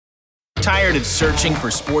Tired of searching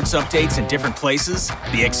for sports updates in different places?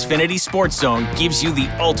 The Xfinity Sports Zone gives you the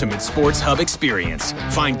ultimate sports hub experience.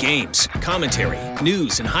 Find games, commentary,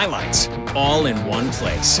 news, and highlights all in one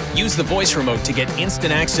place. Use the voice remote to get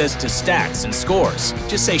instant access to stats and scores.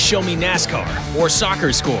 Just say, "Show me NASCAR" or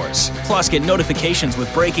 "soccer scores." Plus, get notifications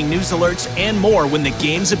with breaking news alerts and more when the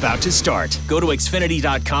game's about to start. Go to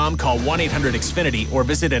Xfinity.com, call 1-800-XFINITY, or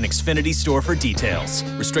visit an Xfinity store for details.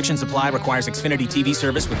 Restrictions apply. Requires Xfinity TV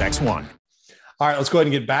service with X1. All right, let's go ahead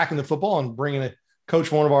and get back into football and bring in a coach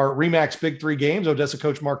for one of our RE/MAX Big Three games, Odessa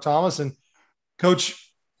coach Mark Thomas. And,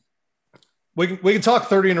 Coach, we can talk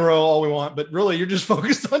 30 in a row all we want, but really you're just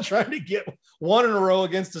focused on trying to get one in a row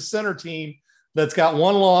against a center team that's got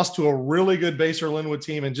one loss to a really good Basehor-Linwood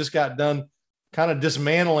team and just got done kind of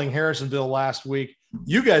dismantling Harrisonville last week.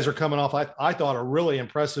 You guys are coming off, I thought, a really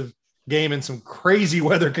impressive game in some crazy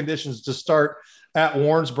weather conditions to start at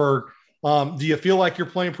Warrensburg. Do you feel like you're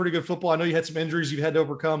playing pretty good football? I know you had some injuries you've had to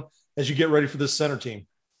overcome as you get ready for this center team.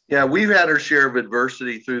 Yeah, we've had our share of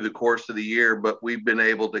adversity through the course of the year, but we've been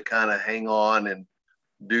able to kind of hang on and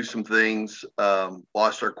do some things.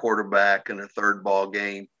 Lost our quarterback in a third ball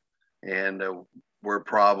game, and we're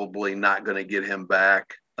probably not going to get him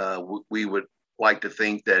back. We would like to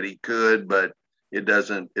think that he could, but it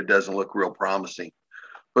doesn't look real promising.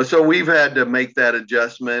 But so we've had to make that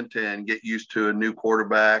adjustment and get used to a new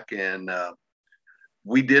quarterback. And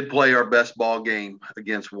we did play our best ball game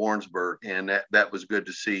against Warrensburg, and that was good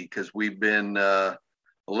to see because we've been a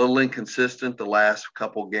little inconsistent the last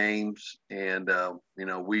couple games. And,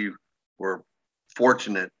 we were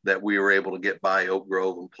fortunate that we were able to get by Oak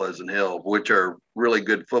Grove and Pleasant Hill, which are really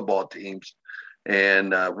good football teams.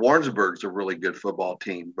 And Warrensburg's a really good football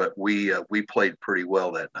team, but we played pretty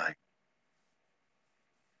well that night.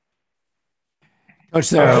 Coach,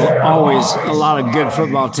 there are always a lot of good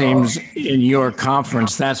football teams in your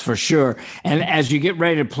conference, that's for sure. And as you get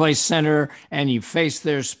ready to play center and you face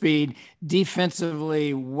their speed,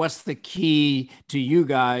 defensively, what's the key to you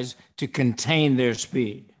guys to contain their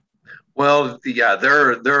speed? Well, yeah,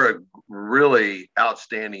 they're a really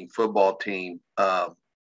outstanding football team.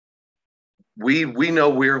 We know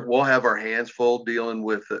we'll have our hands full dealing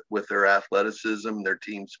with their athleticism, their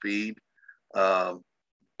team speed.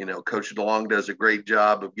 Coach DeLong does a great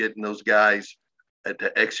job of getting those guys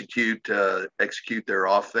to execute their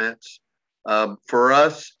offense. For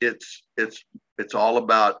us, it's all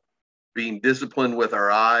about being disciplined with our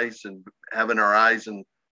eyes and having our eyes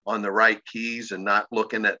on the right keys and not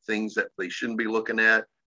looking at things that they shouldn't be looking at,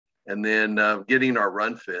 and then getting our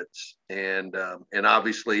run fits. And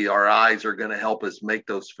obviously our eyes are going to help us make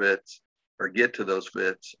those fits or get to those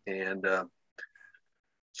fits. And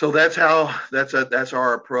so that's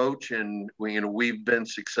our approach, and we've been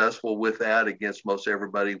successful with that against most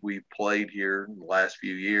everybody we've played here in the last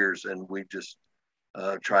few years, and we just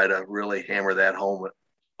try to really hammer that home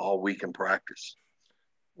all week in practice.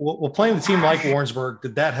 Well, playing the team like Warrensburg,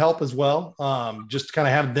 did that help as well? Just to kind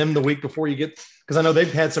of have them the week before you get, because I know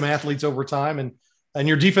they've had some athletes over time, and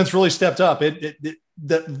your defense really stepped up.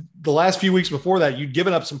 The last few weeks before that, you'd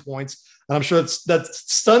given up some points, and I'm sure that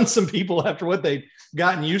stunned some people after what they'd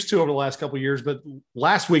gotten used to over the last couple of years. But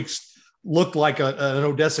last week's looked like an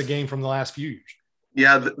Odessa game from the last few years.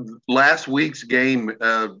 Yeah, last week's game,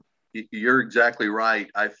 you're exactly right.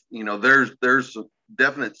 There's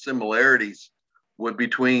definite similarities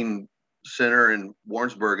between Center and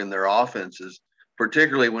Warrensburg and their offenses,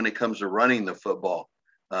 particularly when it comes to running the football.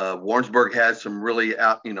 Warrensburg has some really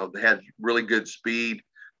they had really good speed.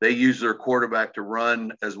 They use their quarterback to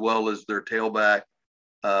run as well as their tailback,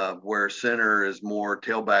 where Center is more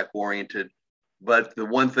tailback oriented. But the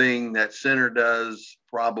one thing that Center does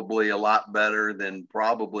probably a lot better than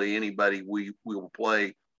probably anybody we will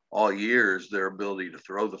play all year is their ability to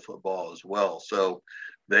throw the football as well. So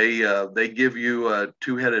they give you a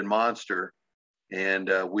two-headed monster,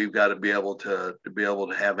 and we've got to be able to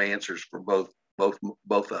have answers for both of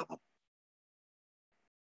them.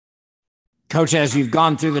 Coach, as you've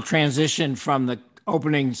gone through the transition from the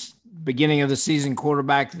beginning of the season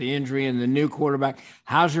quarterback, the injury, and the new quarterback,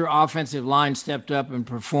 how's your offensive line stepped up and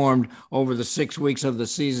performed over the 6 weeks of the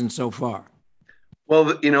season so far?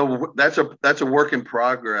 Well, that's a work in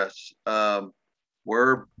progress.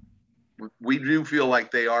 We do feel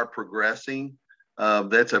like they are progressing.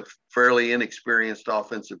 That's a fairly inexperienced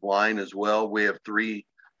offensive line as well. We have three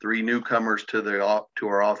newcomers to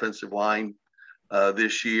our offensive line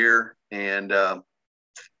this year, and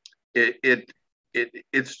it's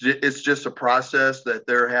just a process that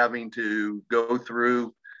they're having to go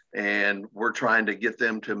through, and we're trying to get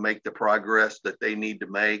them to make the progress that they need to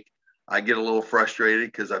make. I get a little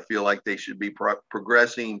frustrated because I feel like they should be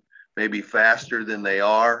progressing maybe faster than they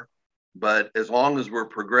are. But as long as we're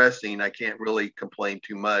progressing, I can't really complain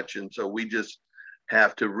too much. And so we just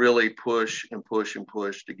have to really push and push and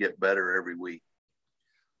push to get better every week.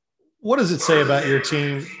 What does it say about your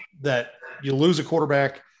team that you lose a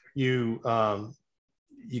quarterback, you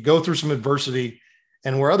go through some adversity,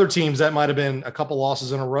 and where other teams that might have been a couple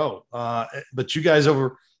losses in a row, but you guys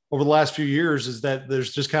over the last few years is that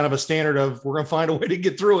there's just kind of a standard of we're going to find a way to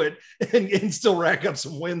get through it and still rack up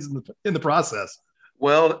some wins in the process.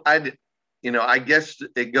 Well, I guess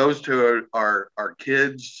it goes to our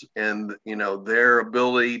kids and, their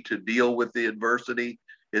ability to deal with the adversity.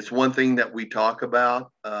 It's one thing that we talk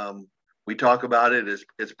about. We talk about it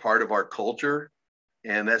as part of our culture.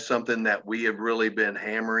 And that's something that we have really been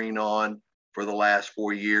hammering on for the last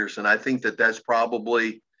 4 years. And I think that that's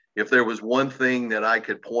probably, if there was one thing that I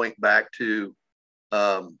could point back to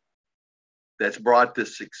that's brought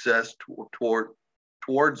this success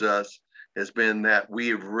towards us, has been that we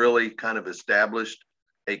have really kind of established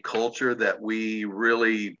a culture that we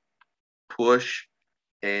really push,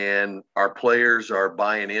 and our players are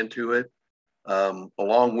buying into it.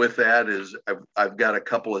 Along with that is I've got a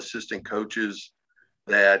couple assistant coaches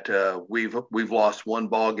that we've lost one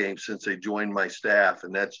ball game since they joined my staff,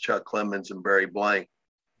 and that's Chuck Clemens and Barry Blank.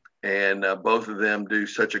 And both of them do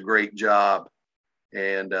such a great job.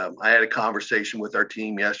 And I had a conversation with our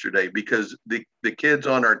team yesterday because the kids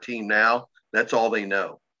on our team now, that's all they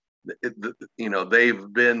know.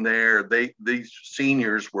 They've been there. These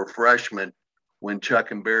seniors were freshmen when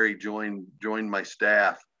Chuck and Barry joined my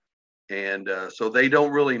staff. And so they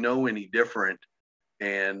don't really know any different.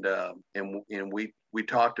 And we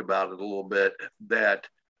talked about it a little bit, that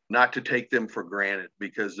not to take them for granted,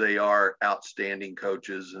 because they are outstanding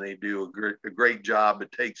coaches and they do a great job.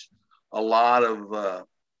 It takes a lot of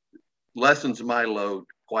lessens my load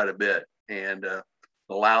quite a bit, and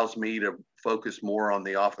allows me to focus more on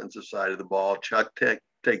the offensive side of the ball. Chuck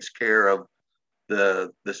takes care of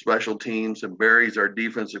the special teams, and Barry's our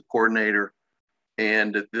defensive coordinator.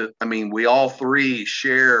 And we all three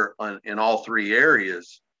share in all three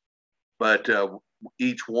areas, but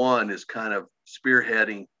each one is kind of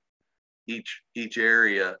spearheading each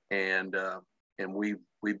area, and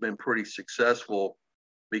we've been pretty successful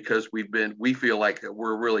because we feel like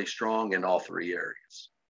we're really strong in all three areas.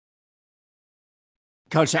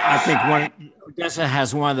 Coach, I think Odessa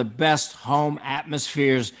has one of the best home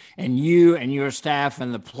atmospheres, and you and your staff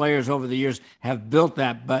and the players over the years have built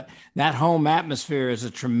that. But that home atmosphere is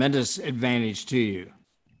a tremendous advantage to you.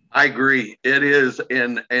 I agree. It is,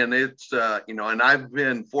 and it's and I've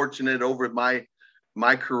been fortunate over my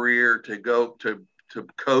career to go to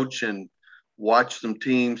coach and watch some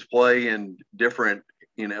teams play in different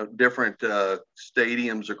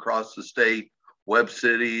stadiums across the state. Webb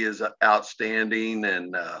City is outstanding,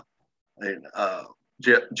 and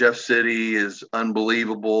Jeff City is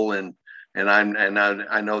unbelievable, and I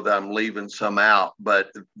know that I'm leaving some out,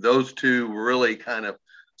 but those two really kind of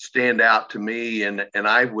stand out to me, and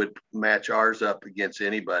I would match ours up against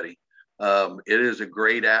anybody. It is a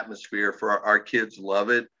great atmosphere for our kids. Love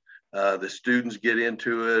it. The students get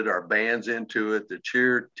into it. Our band's into it. The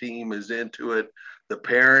cheer team is into it. The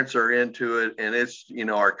parents are into it, and it's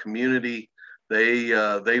our community.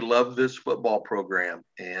 They love this football program,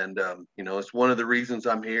 and it's one of the reasons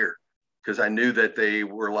I'm here, because I knew that they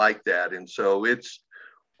were like that, and so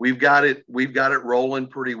we've got it rolling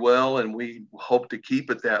pretty well, and we hope to keep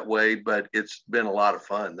it that way. But it's been a lot of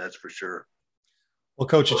fun, that's for sure. Well,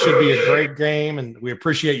 Coach, it should be a great game, and we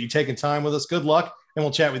appreciate you taking time with us. Good luck, and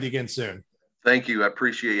we'll chat with you again soon. Thank you. I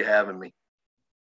appreciate you having me.